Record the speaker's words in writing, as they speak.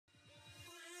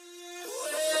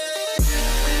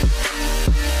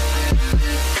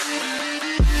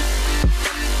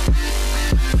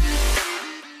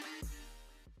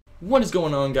What is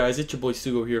going on, guys? It's your boy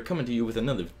Sugo here, coming to you with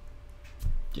another,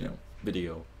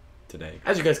 video today.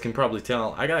 As you guys can probably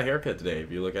tell, I got a haircut today. If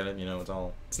you look at it,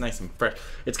 it's nice and fresh.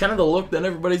 It's kind of the look that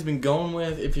everybody's been going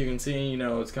with. If you can see,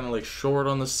 it's kind of like short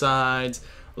on the sides,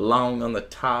 long on the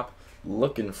top,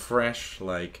 looking fresh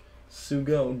like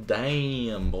Sugo.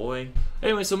 Damn, boy.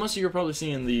 Anyway, so most of you are probably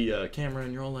seeing the camera,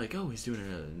 and you're all like, oh, he's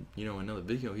doing another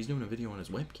video. He's doing a video on his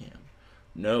webcam.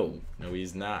 No,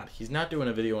 he's not. He's not doing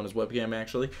a video on his webcam,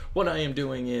 actually. What I am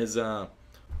doing is,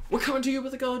 we're coming to you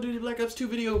with a Call of Duty Black Ops 2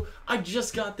 video. I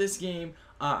just got this game.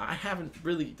 I haven't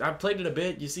really, I've played it a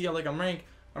bit. You see how, I'm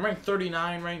ranked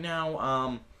 39 right now.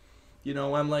 I'm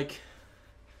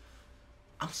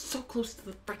so close to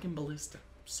the freaking ballista.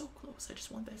 So close. I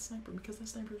just want that sniper because that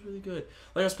sniper is really good.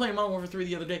 Like, I was playing Modern Warfare 3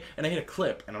 the other day, and I hit a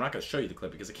clip, and I'm not going to show you the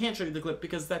clip because I can't show you the clip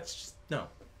because that's just, no.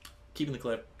 Keeping the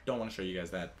clip. Don't want to show you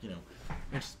guys that,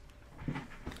 I'm just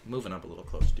moving up a little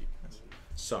close to you.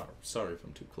 Sorry if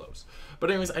I'm too close.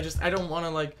 But anyways, I don't want to,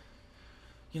 I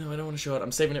don't want to show it.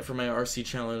 I'm saving it for my RC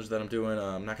challenge that I'm doing.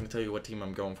 I'm not going to tell you what team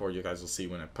I'm going for. You guys will see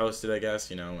when I post it, I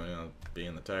guess. It'll be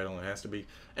in the title. It has to be.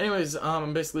 Anyways,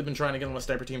 I've basically been trying to get on a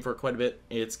sniper team for quite a bit.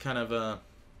 It's kind of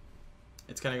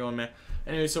going meh.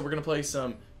 Anyway, so we're going to play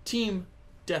some team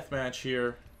deathmatch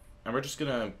here. And we're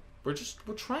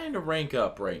trying to rank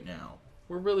up right now.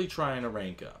 We're really trying to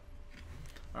rank up.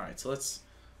 Alright, so let's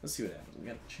see what happens. We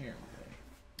got a chair today.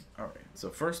 Alright, so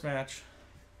first match.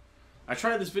 I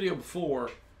tried this video before,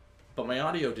 but my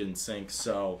audio didn't sync,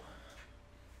 so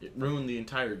it ruined the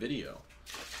entire video.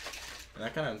 And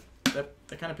that kind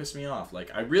of pissed me off. Like,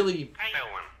 I really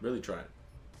tried.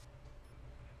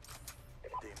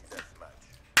 You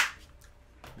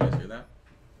guys hear that?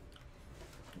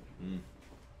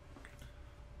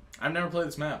 I've never played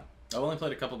this map. I've only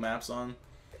played a couple maps on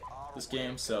this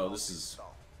game, so this is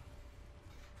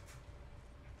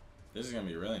gonna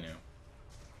be really new.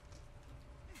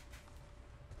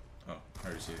 Oh, I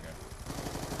already see it again.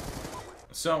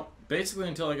 So basically,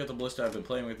 until I got the ballista, I've been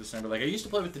playing with the sniper. Like, I used to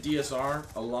play with the DSR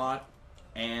a lot,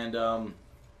 and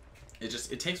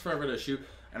it takes forever to shoot.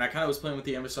 And I kind of was playing with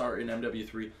the MSR in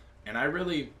MW3, and I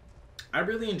really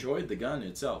enjoyed the gun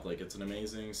itself. Like, it's an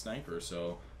amazing sniper.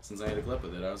 So since I had a clip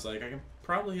with it, I was like, I can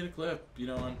probably hit a clip,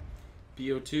 on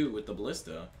BO2 with the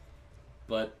ballista,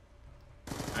 but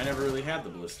I never really had the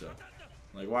ballista.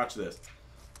 Like, watch this.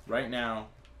 Right now,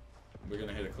 we're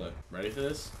gonna hit a clip. Ready for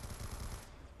this?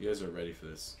 You guys are ready for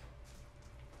this.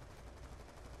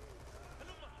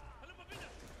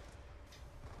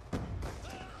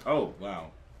 Oh, wow.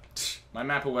 My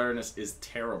map awareness is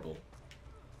terrible.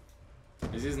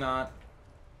 This is not.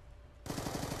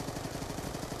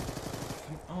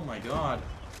 Oh my god.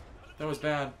 That was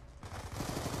bad.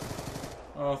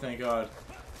 Oh, thank god.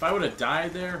 If I would have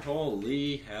died there,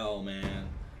 holy hell, man.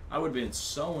 I would have been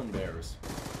so embarrassed.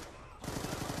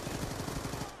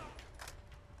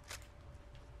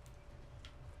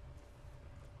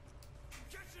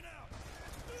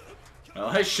 Well,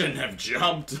 I shouldn't have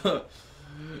jumped.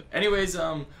 Anyways,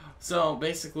 so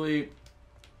basically,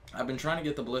 I've been trying to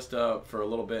get the ballista for a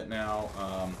little bit now.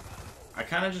 I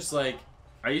kind of just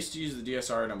I used to use the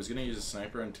DSR, and I was gonna use a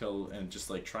sniper and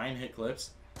just try and hit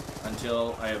clips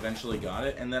until I eventually got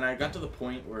it. And then I got to the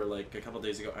point where a couple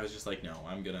days ago I was just like, no,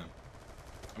 I'm gonna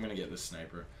get this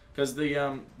sniper, because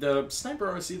the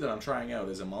sniper RC that I'm trying out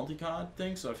is a multi-cod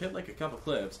thing. So I've hit a couple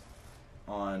clips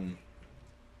on.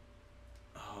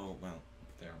 Oh well,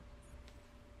 there.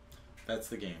 That's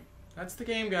the game. That's the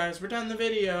game, guys. We're done the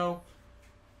video.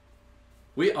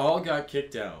 We all got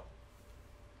kicked out.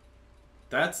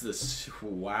 That's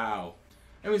wow.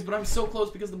 Anyways, but I'm so close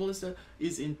because the ballista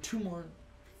is in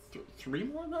three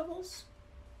more levels?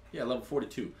 Yeah, level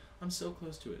 42. I'm so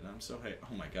close to it, and I'm so high.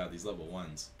 Oh my god, these level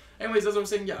 1s. Anyways, as I was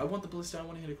saying, yeah, I want the ballista, I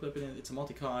want to hit a clip in it. It's a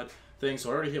multi-cod thing, so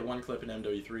I already hit one clip in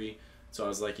MW3. So I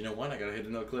was like, you know what, I gotta hit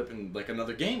another clip in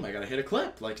another game. I gotta hit a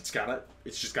clip. It's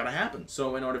just gotta happen.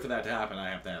 So in order for that to happen, I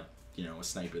have to have, a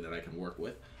sniper that I can work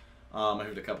with. I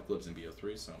hit a couple clips in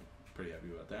BO3, so I'm pretty happy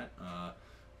about that.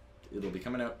 It'll be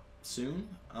coming out soon.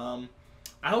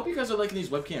 I hope you guys are liking these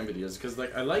webcam videos, because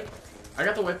I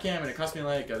got the webcam and it cost me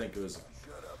I think it was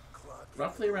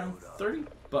roughly around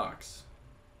 $30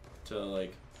 to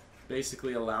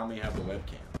basically allow me to have the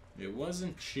webcam. It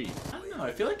wasn't cheap. I don't know,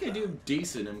 I feel like I do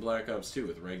decent in Black Ops 2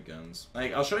 with red guns.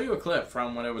 I'll show you a clip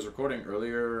from when I was recording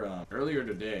earlier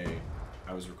today.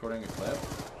 I was recording a clip,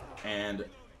 and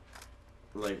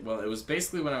well, it was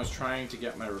basically when I was trying to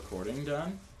get my recording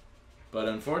done, but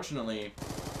unfortunately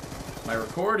my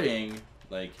recording,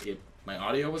 my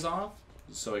audio was off,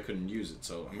 so I couldn't use it.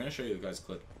 So I'm gonna show you the guys'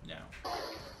 clip now.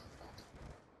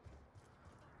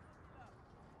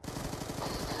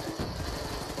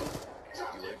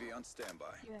 on standby.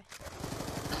 Yeah.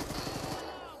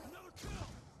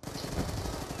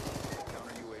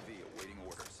 Counter UAV awaiting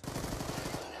orders.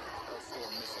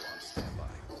 Hellstorm missile on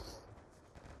standby.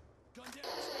 Gun down,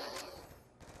 stand by.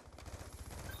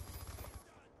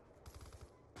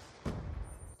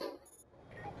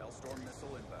 Hellstorm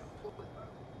missile inbound.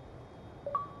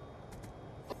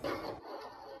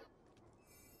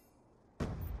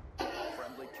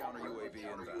 Friendly counter UAV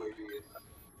inbound.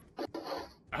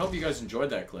 I hope you guys enjoyed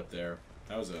that clip there.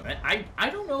 That was a... I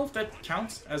don't know if that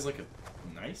counts as like a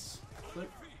nice clip.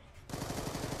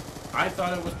 I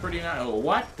thought it was pretty nice. Oh,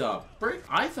 what the frick?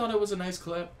 I thought it was a nice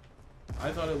clip.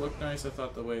 I thought it looked nice. I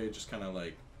thought the way it just kind of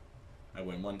like... I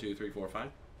went 1, 2, 3, 4, 5.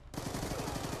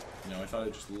 You know, I thought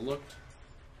it just looked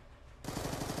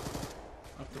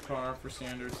up to par for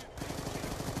standards.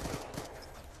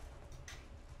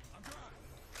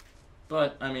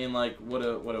 But, I mean, like, what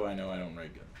do I know? I don't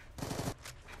rate good.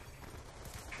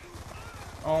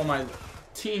 Oh, my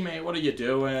teammate, what are you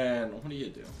doing? What are you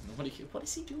doing? What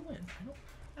is he doing?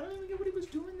 I don't even get what he was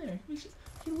doing there.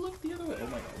 He looked the other way. Oh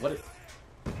my god, what?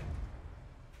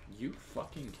 You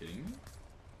fucking kidding me?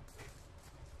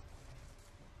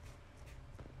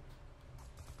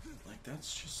 Like,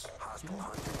 that's just... Hostile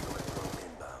hunter UFO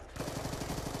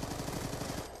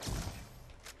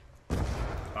inbound.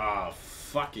 Ah,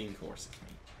 fucking course it's me.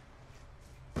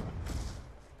 Of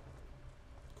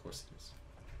course it is.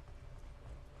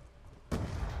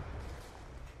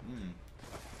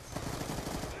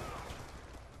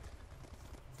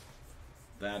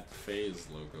 That phase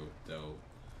logo, though.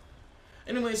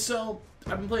 Anyway, so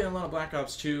I've been playing a lot of Black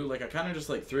Ops 2. Like, I kind of just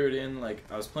like threw it in. Like,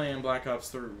 I was playing Black Ops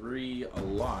 3 a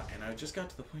lot, and I just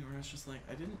got to the point where I was just like,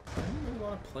 I didn't really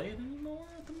want to play it anymore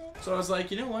at the moment. So I was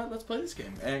like, you know what? Let's play this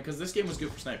game. And because this game was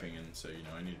good for sniping, and so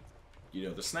I need,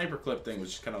 the sniper clip thing was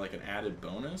just kind of like an added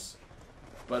bonus.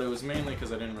 But it was mainly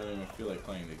because I didn't really feel like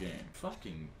playing the game. Fuck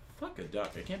a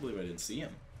duck. I can't believe I didn't see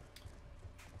him.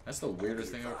 That's the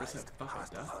weirdest thing I've ever said. Fuck a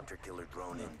duck. Hunter killer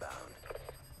drone inbound.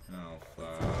 Oh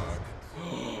fuck.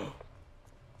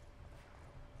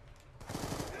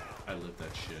 I lived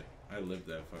that shit. I lived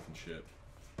that fucking shit.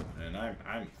 And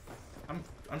I'm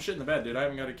shitting the bed, dude. I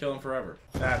haven't got to kill him forever.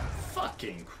 That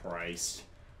fucking Christ.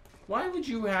 Why would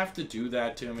you have to do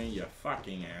that to me, you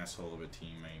fucking asshole of a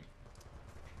teammate?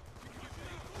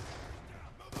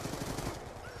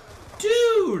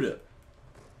 Dude!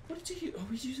 What did he... Oh,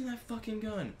 he's using that fucking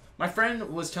gun. My friend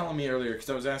was telling me earlier, because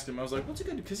I was asking him, I was like, what's a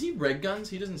good... Because he red guns.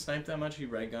 He doesn't snipe that much. He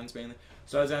red guns mainly.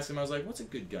 So I was asking him, I was like, what's a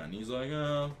good gun? He's like,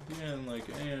 oh, yeah, like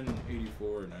an 84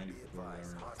 or 94 or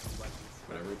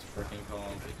whatever it's freaking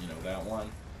called. But, that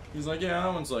one. He's like, yeah,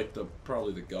 that one's like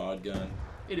probably the God gun.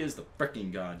 It is the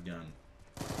freaking God gun.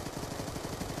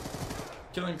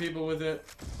 Killing people with it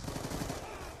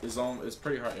is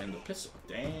pretty hard. And the pistol,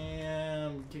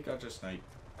 damn, kick out your snipe.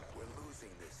 We're losing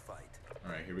this fight.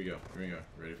 All right, here we go. Here we go.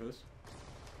 Ready for this?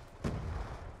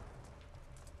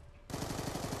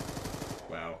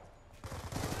 Wow.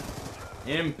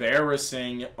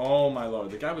 Embarrassing. Oh my lord,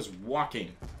 the guy was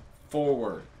walking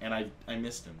forward, and I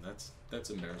missed him. That's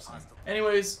embarrassing.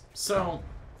 Anyways, so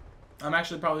I'm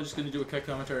actually probably just going to do a cut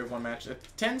commentary of one match. It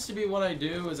tends to be what I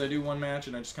do, is I do one match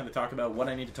and I just kind of talk about what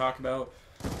I need to talk about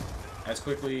as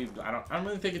quickly. I don't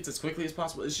really think it's as quickly as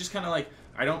possible. It's just kind of like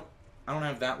I don't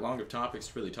have that long of topics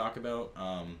to really talk about.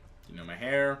 My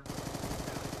hair,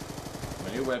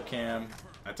 my new webcam.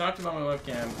 I talked about my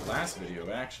webcam last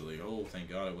video actually. Oh, thank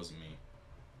God it wasn't me.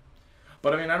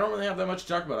 But I mean, I don't really have that much to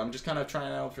talk about. I'm just kind of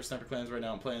trying out for Sniper Clans right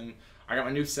now. I'm playing. I got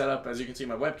my new setup. As you can see,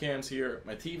 my webcam's here.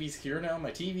 My TV's here now.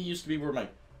 My TV used to be where my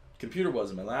computer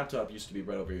was, and my laptop used to be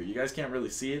right over here. You guys can't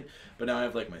really see it, but now I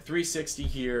have like my 360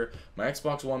 here, my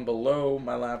Xbox One below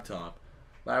my laptop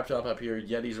up here,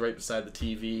 Yeti's right beside the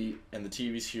TV, and the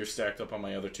TV's here stacked up on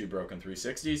my other two broken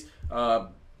 360s.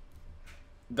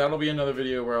 That'll be another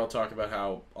video where I'll talk about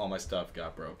how all my stuff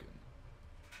got broken.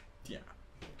 Yeah.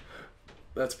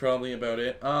 That's probably about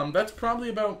it. That's probably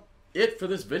about it for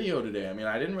this video today. I mean,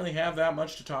 I didn't really have that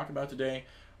much to talk about today.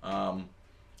 Got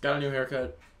a new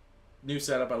haircut, new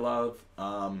setup I love.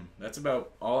 That's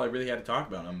about all I really had to talk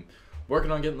about. I'm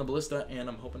working on getting the ballista, and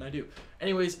I'm hoping I do.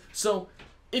 Anyways, so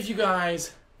if you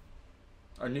guys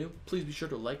are new, please be sure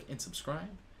to like and subscribe.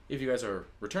 If you guys are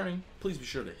returning, please be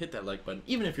sure to hit that like button.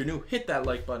 Even if you're new, hit that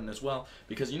like button as well,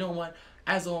 because you know what?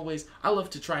 As always, I love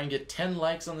to try and get 10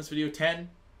 likes on this video. 10,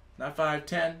 not 5,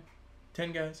 10.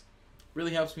 10 guys.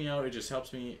 Really helps me out. It just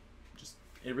helps me.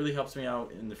 It really helps me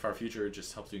out in the far future. It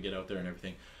just helps me get out there and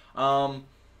everything.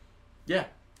 Yeah.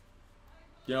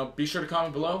 Be sure to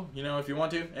comment below, if you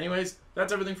want to. Anyways,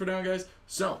 that's everything for now, guys.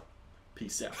 So,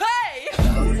 peace out.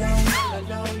 Hey!